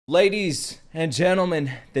Ladies and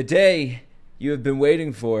gentlemen, the day you have been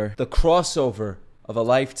waiting for, the crossover of a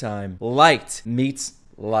lifetime. Light meets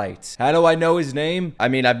Light. How do I know his name? I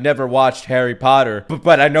mean, I've never watched Harry Potter,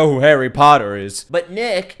 but I know who Harry Potter is. But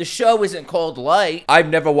Nick, the show isn't called Light. I've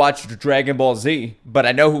never watched Dragon Ball Z, but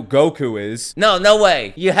I know who Goku is. No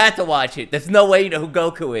way. You had to watch it. There's no way you know who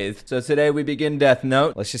Goku is. So today we begin Death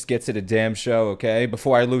Note. Let's just get to the damn show, okay?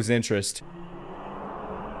 Before I lose interest.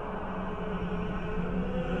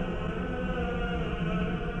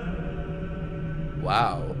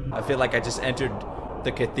 Wow. I feel like I just entered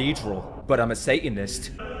the cathedral, but I'm a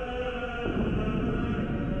Satanist.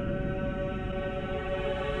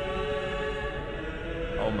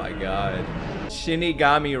 Oh my god.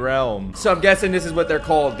 Shinigami Realm. So I'm guessing this is what they're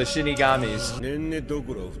called, the Shinigamis.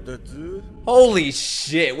 Holy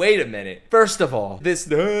shit, wait a minute. First of all, this...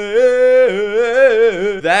 That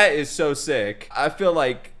is so sick. I feel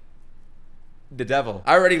like... the devil.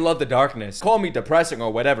 I already love the darkness. Call me depressing or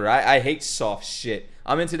whatever. I hate soft shit.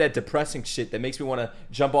 I'm into that depressing shit that makes me want to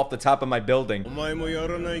jump off the top of my building. Rook.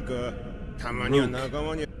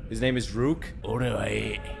 His name is Rook?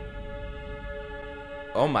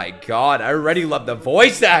 Oh my god, I already love the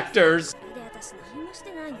voice actors!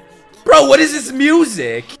 Bro, what is this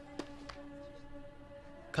music?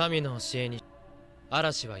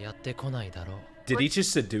 Did he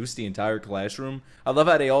just seduce the entire classroom? I love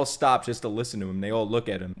how they all stop just to listen to him. They all look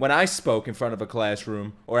at him. When I spoke in front of a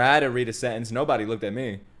classroom, or I had to read a sentence, nobody looked at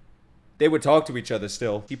me. They would talk to each other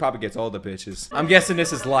still. He probably gets all the bitches. I'm guessing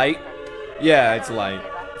this is Light. Yeah, it's Light.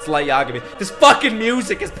 It's Light Yagami. This fucking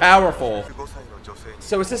music is powerful.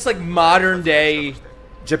 So is this like modern day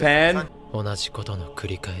Japan? Oh,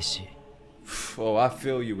 I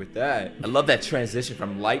feel you with that. I love that transition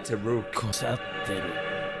from Light to Rook.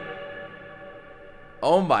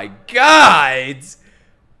 Oh my god!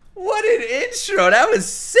 What an intro! That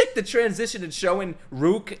was sick! The transition and showing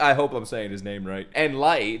Rook, I hope I'm saying his name right, and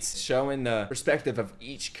Light, showing the perspective of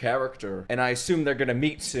each character. And I assume they're gonna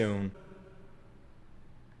meet soon.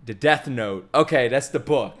 The Death Note. Okay, that's the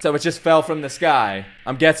book. So it just fell from the sky.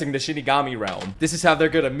 I'm guessing the Shinigami Realm. This is how they're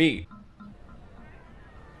gonna meet.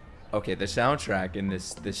 Okay, the soundtrack in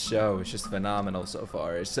this show is just phenomenal so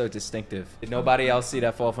far. It's so distinctive. Did nobody else see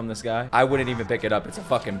that fall from the sky? I wouldn't even pick it up. It's a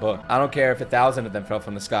fucking book. I don't care if 1,000 of them fell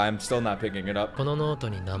from the sky. I'm still not picking it up.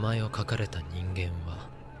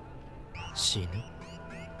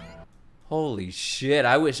 Holy shit,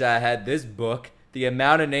 I wish I had this book. The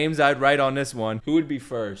amount of names I'd write on this one. Who would be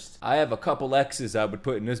first? I have a couple X's I would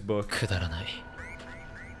put in this book.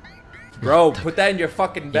 Bro, put that in your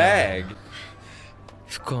fucking bag.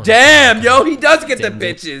 Damn, yo, he does get the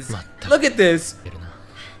bitches. Look at this.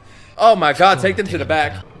 Oh my god, take them to the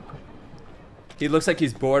back. He looks like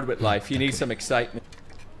he's bored with life. He needs some excitement.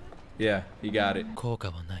 Yeah, he got it. Oh,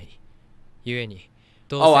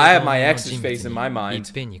 I have my ex's face in my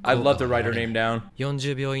mind. I'd love to write her name down. Oh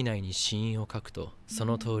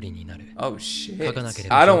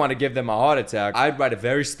shit. I don't want to give them a heart attack. I'd write a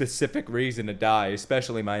very specific reason to die,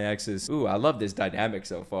 especially my ex's. Ooh, I love this dynamic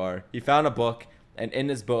so far. He found a book. And in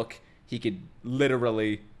this book, he could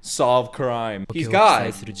literally solve crime. He's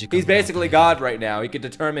God. He's basically God right now. He can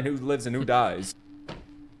determine who lives and who dies.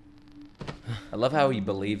 I love how he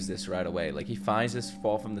believes this right away. Like, he finds this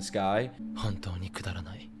fall from the sky.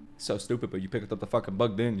 So stupid, but you picked up the fucking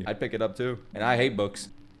book, didn't you? I'd pick it up too. And I hate books.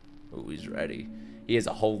 Ooh, he's ready. He has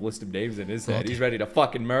a whole list of names in his head. He's ready to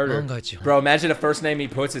fucking murder. Bro, imagine the first name he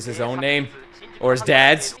puts is his own name. Or his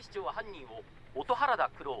dad's.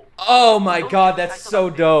 Oh my god, that's so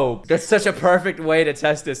dope. That's such a perfect way to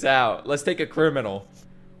test this out. Let's take a criminal.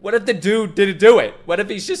 What if the dude didn't do it? What if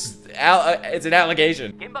he's just it's an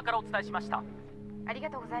allegation?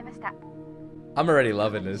 I'm already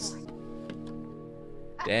loving this.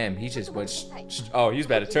 Damn, he just went oh, he's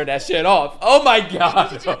about to turn that shit off. Oh my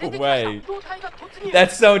god, no way.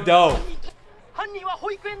 That's so dope.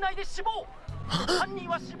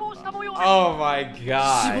 Oh my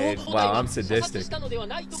god. Wow, I'm sadistic.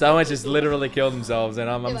 Someone just literally killed themselves and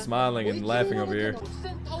I'm smiling and laughing over here.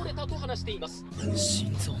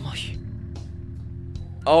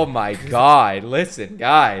 Oh my god. Listen,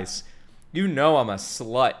 guys. You know I'm a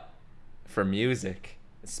slut for music.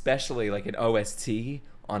 Especially like an OST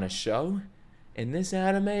on a show. In this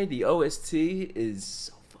anime, the OST is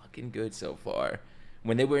so fucking good so far.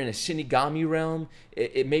 When they were in a Shinigami realm,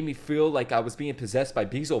 it made me feel like I was being possessed by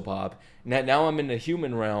Beelzebub. Now I'm in the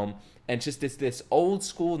human realm, and just this old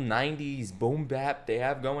school 90s boom bap they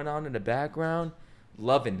have going on in the background.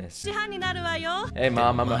 Loving this. Hey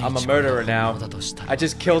mom, I'm a murderer now. I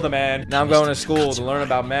just killed a man. Now I'm going to school to learn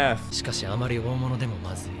about math.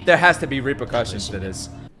 There has to be repercussions to this.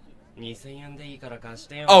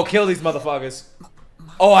 Oh, kill these motherfuckers.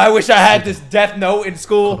 Oh, I wish I had this death note in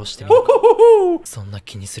school.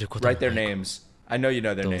 Write their names. I know you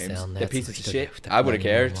know their names. They're pieces of shit. I wouldn't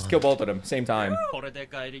care. Just kill both of them. Same time.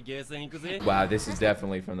 Wow, this is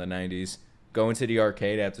definitely from the 90s. Going to the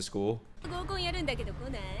arcade after school.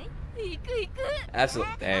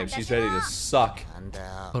 Absolutely. Damn, she's ready to suck.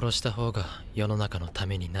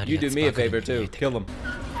 You do me a favor too. Kill him.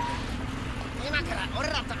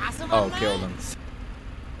 Oh, kill them.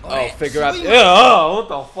 Oh, figure out. Oh, what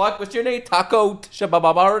the fuck? What's your name? Taco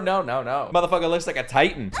Shabababar? No. Motherfucker looks like a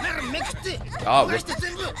titan. Oh,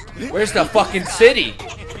 where's the fucking city?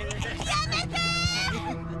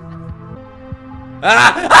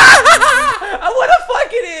 What a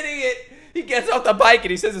fucking idiot! He gets off the bike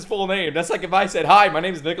and he says his full name. That's like if I said, "Hi, my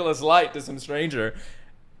name is Nicholas Light" to some stranger.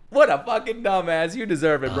 What a fucking dumbass. You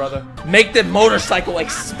deserve it, brother. Make the motorcycle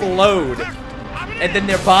explode. And then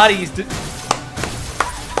their bodies...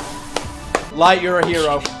 Light, you're a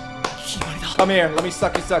hero. Come here, let me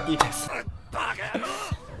sucky.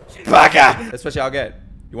 Baka! That's what y'all get.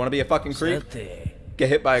 You wanna be a fucking creep? Get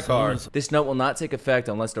hit by a car. This note will not take effect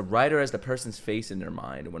unless the writer has the person's face in their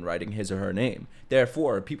mind when writing his or her name.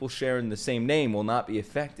 Therefore, people sharing the same name will not be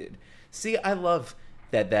affected. See, I love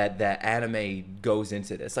that anime goes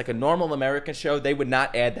into this. Like a normal American show, they would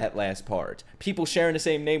not add that last part. People sharing the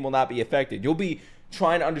same name will not be affected. You'll be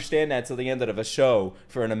trying to understand that till the end of a show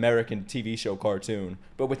for an American TV show cartoon.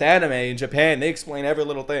 But with anime in Japan, they explain every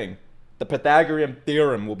little thing. The Pythagorean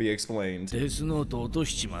theorem will be explained.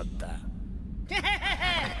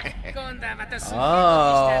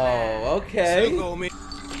 Oh, okay.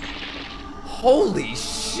 Holy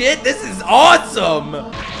shit, this is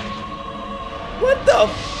awesome! What the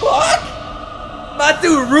fuck? My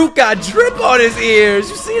dude Root got drip on his ears.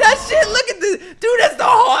 You see that shit? Look at this. Dude, that's the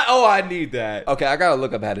heart. Oh, I need that. Okay, I gotta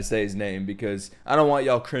look up how to say his name because I don't want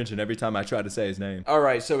y'all cringing every time I try to say his name.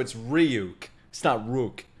 Alright, so it's Ryuk. It's not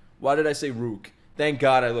Rook. Why did I say Rook? Thank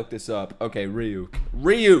God I looked this up. Okay, Ryuk.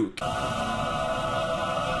 Ryuk.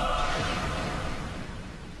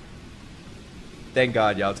 Thank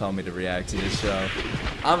God y'all told me to react to this show.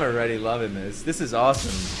 I'm already loving this. This is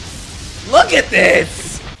awesome. Look at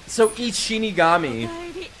this! So each Shinigami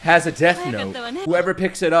has a death note. Whoever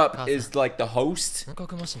picks it up is like the host. Who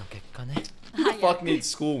the fuck needs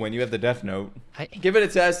school when you have the death note? Give it a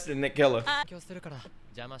test and then kill her.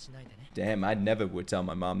 Damn, I never would tell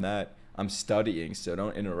my mom that. I'm studying, so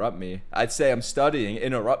don't interrupt me. I'd say I'm studying,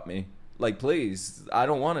 interrupt me. Like, please, I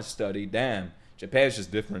don't want to study. Damn, Japan's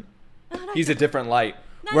just different. He's a different light.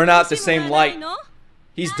 We're not the same light.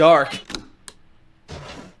 He's dark.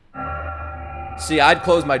 See, I'd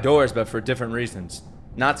close my doors, but for different reasons.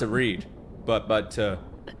 Not to read, but to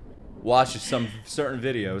watch some certain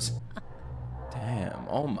videos. Damn,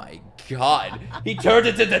 oh my God. He turned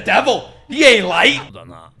into the devil. He ain't light.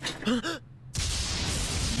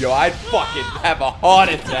 Yo, I'd fucking have a heart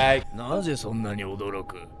attack.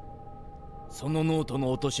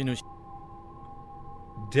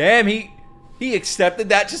 Damn, he accepted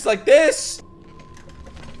that just like this.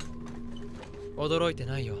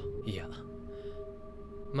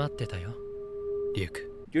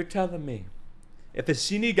 You're telling me if a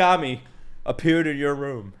Shinigami appeared in your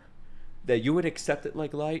room that you would accept it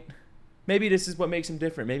like light? Maybe this is what makes him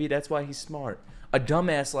different. Maybe that's why he's smart. A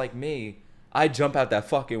dumbass like me, I'd jump out that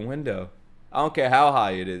fucking window. I don't care how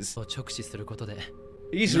high it is.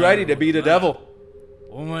 He's ready to be the devil.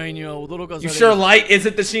 You sure light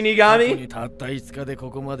isn't the Shinigami?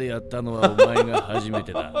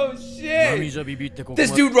 Oh shit!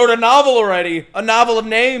 This dude wrote a novel already! A novel of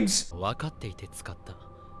names!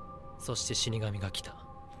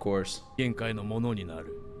 Of course. Okay.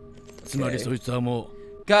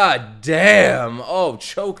 God damn! Oh,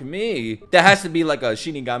 choke me! That has to be like a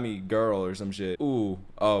Shinigami girl or some shit. Ooh.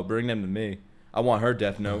 Oh, bring them to me. I want her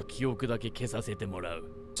death note.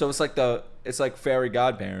 So it's like fairy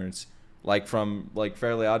godparents, like from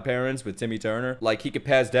Fairly Odd Parents with Timmy Turner. Like he could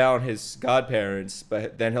pass down his godparents,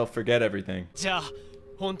 but then he'll forget everything. Oh,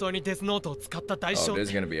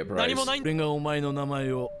 there's gonna be a price.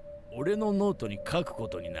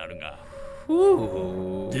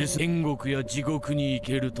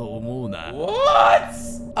 What?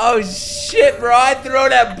 Oh shit, bro! I throw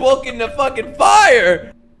that book in the fucking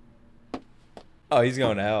fire. Oh, he's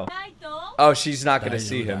going to hell. Oh, she's not gonna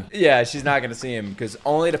see him. Yeah, she's not gonna see him because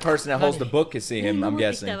only the person that holds the book can see him, I'm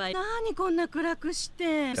guessing.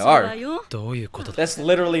 Dark. That's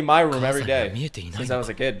literally my room every day since I was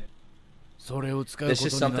a kid. There's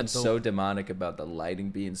just something so demonic about the lighting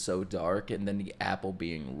being so dark and then the apple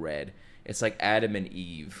being red. It's like Adam and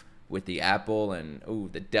Eve with the apple and ooh,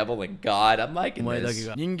 the devil and God. I'm liking this.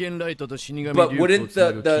 But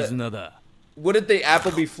wouldn't the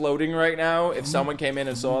apple be floating right now if someone came in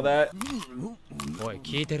and saw that?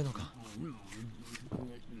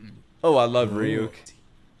 Oh, I love Ryuk.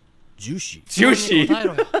 Juicy. Juicy. Is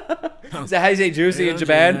that how you say juicy in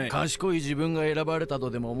Japan? Oh,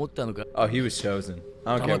 he was chosen.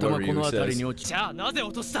 I don't care what Ryuk says.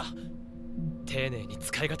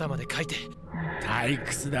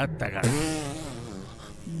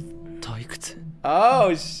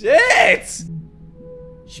 Oh shit!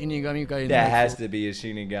 That has to be a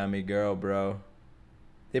Shinigami girl, bro.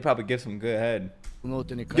 They probably give some good head.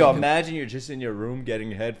 Yo, imagine you're just in your room getting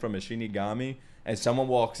head from a Shinigami and someone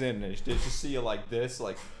walks in and they just see you like this,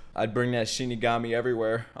 like, I'd bring that Shinigami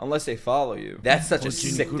everywhere, unless they follow you. That's such a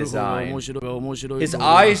sick design. His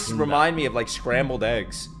eyes remind me of like scrambled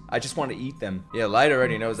eggs. I just want to eat them. Yeah, Light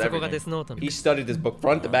already knows everything. He studied this book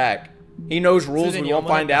front to back. He knows rules we won't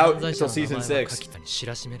find out until season 6.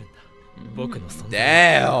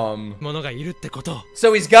 Damn.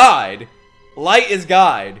 So he's God. Light is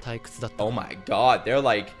God. Oh my god, they're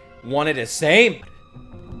like one and the same.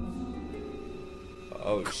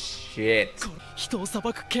 Oh shit.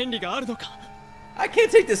 I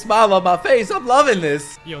can't take the smile off my face. I'm loving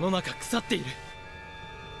this.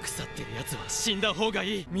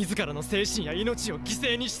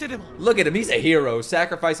 Look at him. He's a hero,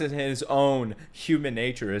 sacrificing his own human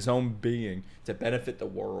nature, his own being, to benefit the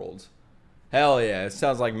world. Hell yeah, it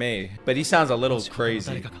sounds like me. But he sounds a little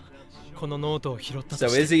crazy. So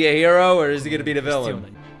is he a hero or is he gonna be the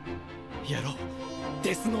villain?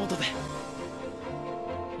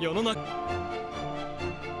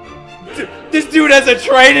 This dude has a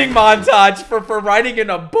training montage for writing in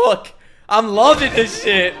a book. I'm loving this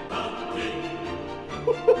shit.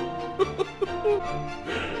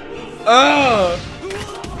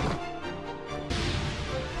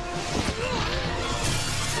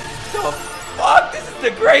 The fuck? This is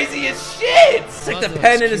the craziest shit. It's like the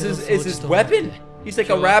pen is his weapon. He's like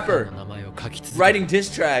a rapper writing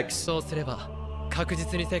diss tracks.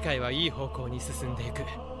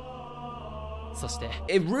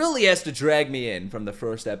 It really has to drag me in from the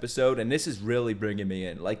first episode, and this is really bringing me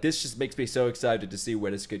in. Like, this just makes me so excited to see where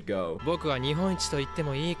this could go. God,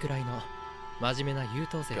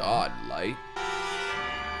 Light.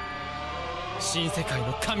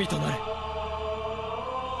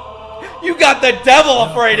 You got the devil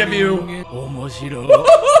afraid of you!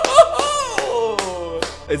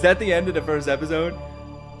 Is that the end of the first episode?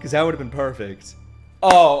 Because that would have been perfect.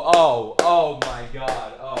 Oh my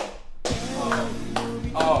god, oh.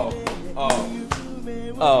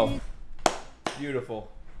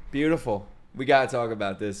 Beautiful. Beautiful. We gotta talk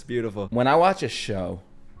about this. Beautiful. When I watch a show,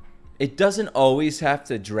 it doesn't always have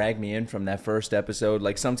to drag me in from that first episode.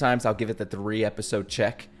 Like, sometimes I'll give it the 3-episode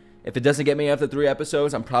check. If it doesn't get me after 3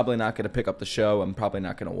 episodes, I'm probably not gonna pick up the show. I'm probably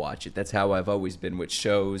not gonna watch it. That's how I've always been with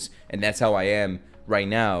shows, and that's how I am right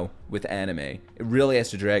now with anime. It really has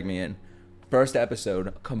to drag me in. First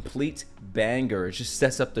episode, complete banger. It just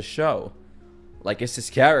sets up the show. Like, it's this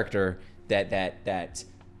character that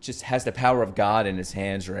just has the power of God in his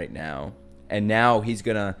hands right now. And now he's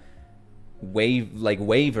gonna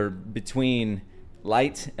waver between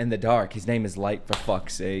light and the dark. His name is Light, for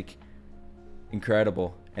fuck's sake.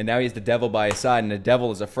 Incredible. And now he has the devil by his side, and the devil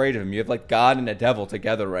is afraid of him. You have like God and the devil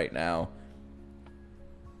together right now.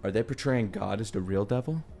 Are they portraying God as the real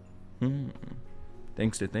devil?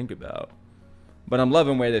 Things to think about. But I'm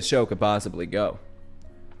loving where this show could possibly go.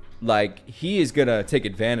 Like, he is gonna take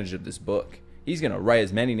advantage of this book. He's gonna write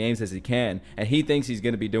as many names as he can, and he thinks he's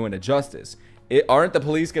gonna be doing it justice. Aren't the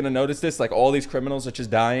police gonna notice this? Like, all these criminals are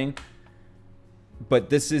just dying.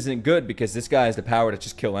 But this isn't good because this guy has the power to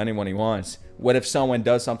just kill anyone he wants. What if someone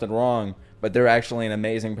does something wrong, but they're actually an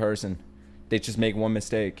amazing person? They just make one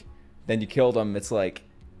mistake. Then you kill them. It's like,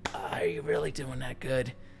 are you really doing that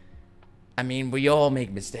good? I mean, we all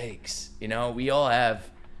make mistakes. You know, we all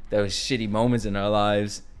have those shitty moments in our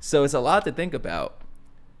lives. So it's a lot to think about.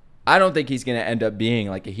 I don't think he's going to end up being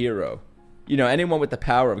like a hero. You know, anyone with the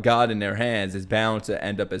power of God in their hands is bound to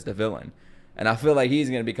end up as the villain. And I feel like he's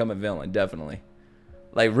going to become a villain, definitely.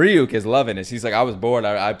 Like, Ryuk is loving this. He's like, I was bored.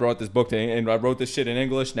 I brought this book to, and I wrote this shit in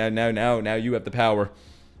English. Now you have the power.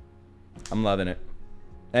 I'm loving it.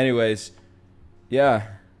 Anyways, yeah,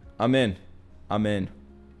 I'm in.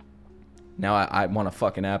 Now I want a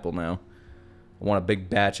fucking apple now. I want a big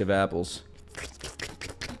batch of apples.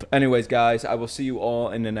 Anyways, guys, I will see you all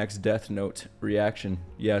in the next Death Note reaction.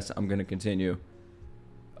 Yes, I'm going to continue.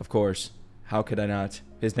 Of course. How could I not?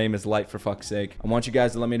 His name is Light, for fuck's sake. I want you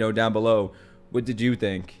guys to let me know down below what did you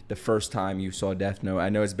think the first time you saw Death Note? I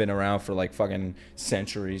know it's been around for like fucking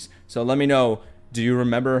centuries. So let me know. Do you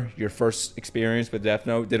remember your first experience with Death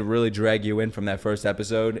Note? Did it really drag you in from that first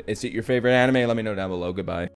episode? Is it your favorite anime? Let me know down below. Goodbye.